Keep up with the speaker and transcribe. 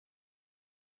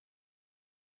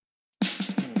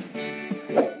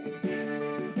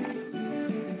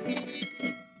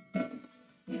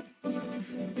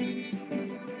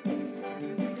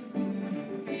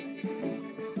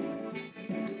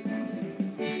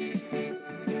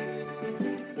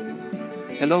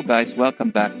Hello guys, welcome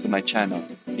back to my channel.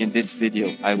 In this video,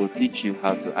 I will teach you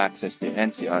how to access the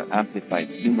NCR Amplified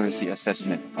Numeracy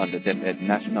Assessment on the DepEd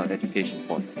National Education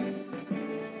Portal.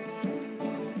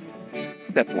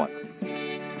 Step 1.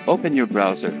 Open your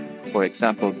browser, for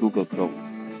example Google Chrome.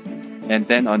 And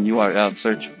then on URL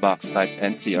search box type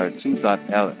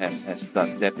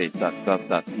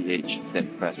ncr2.lms.deped.gov.ph, then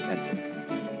press enter.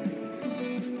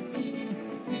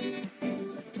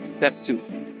 Step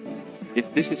 2. If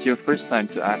this is your first time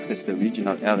to access the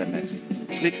regional LMS,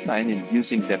 click Sign in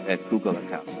using DepEd Google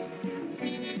Account.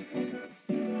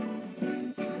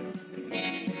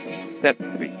 Step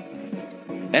 3.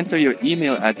 Enter your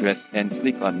email address and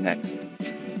click on Next.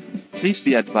 Please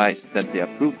be advised that the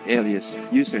approved alias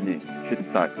username should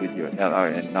start with your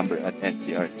LRN number at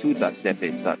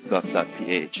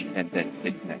ncr2.deped.gov.ph and then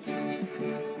click Next.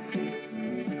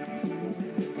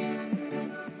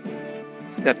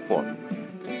 Step 4.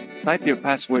 Type your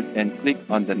password and click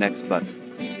on the Next button.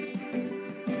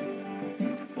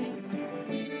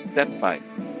 Step 5.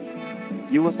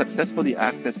 You will successfully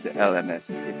access the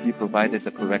LMS if you provided the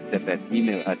correct DepEd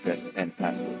email address and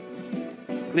password.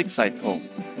 Click Site Home.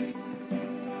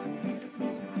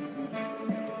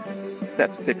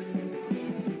 Step 6.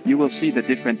 You will see the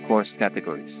different course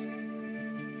categories.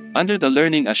 Under the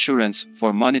Learning Assurance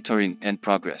for Monitoring and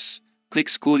Progress, click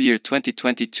School Year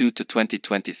 2022 to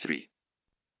 2023.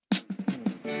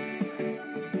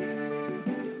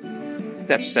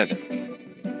 Step 7.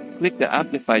 Click the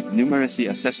Amplified Numeracy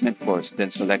Assessment course, then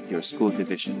select your school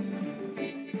division.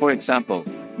 For example,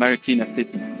 Marikina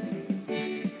City.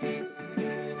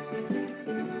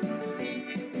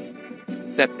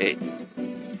 Step 8.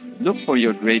 Look for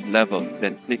your grade level,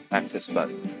 then click Access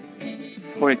button.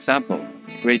 For example,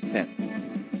 grade 10.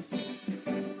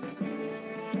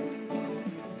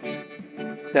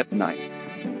 Step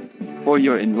 9. For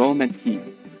your enrollment key,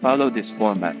 follow this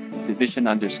format.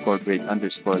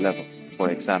 Division_grade_level, for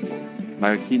example,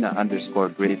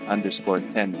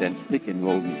 Marikina_grade_10, then click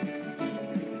Enroll Me.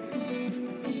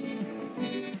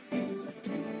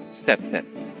 Step 10.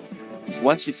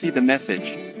 Once you see the message,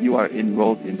 you are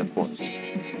enrolled in the course.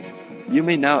 You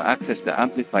may now access the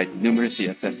Amplified Numeracy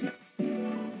Assessment.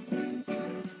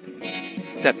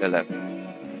 Step 11.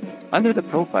 Under the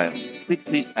profile, click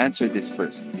Please answer this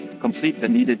first. Complete the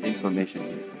needed information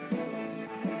here.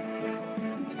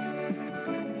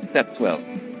 Step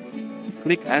 12.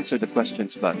 Click Answer the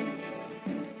Questions button.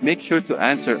 Make sure to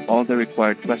answer all the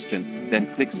required questions, then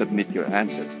click Submit your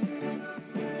answers.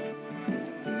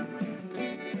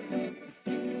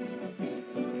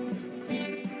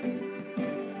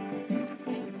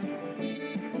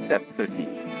 Step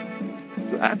 13.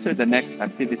 To answer the next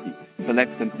activity,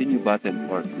 select Continue button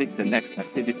or click the Next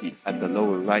Activity at the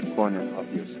lower right corner of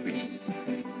your screen.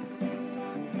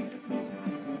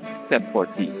 Step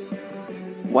 14.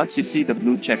 Once you see the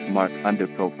blue check mark under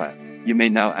Profile, you may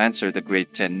now answer the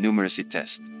Grade 10 Numeracy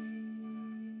test.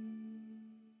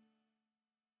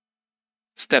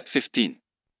 Step 15.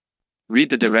 Read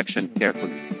the direction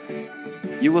carefully.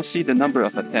 You will see the number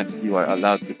of attempts you are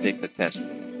allowed to take the test,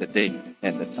 the date,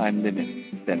 and the time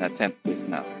limit, then attempt quiz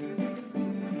now.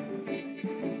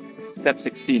 Step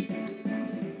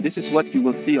 16. This is what you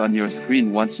will see on your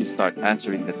screen once you start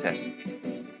answering the test.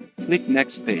 Click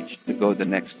Next Page to go to the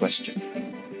next question.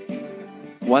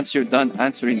 Once you're done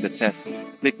answering the test,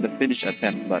 click the Finish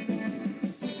Attempt button.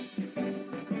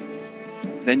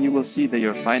 Then you will see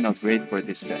your final grade for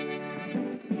this test.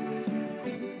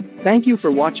 Thank you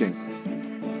for watching.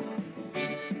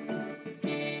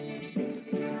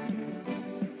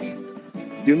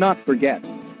 Do not forget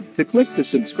to click the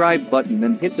subscribe button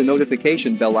and hit the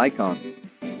notification bell icon.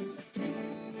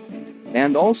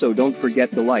 And also don't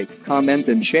forget to like, comment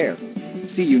and share.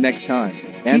 See you next time,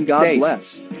 and God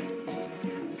bless.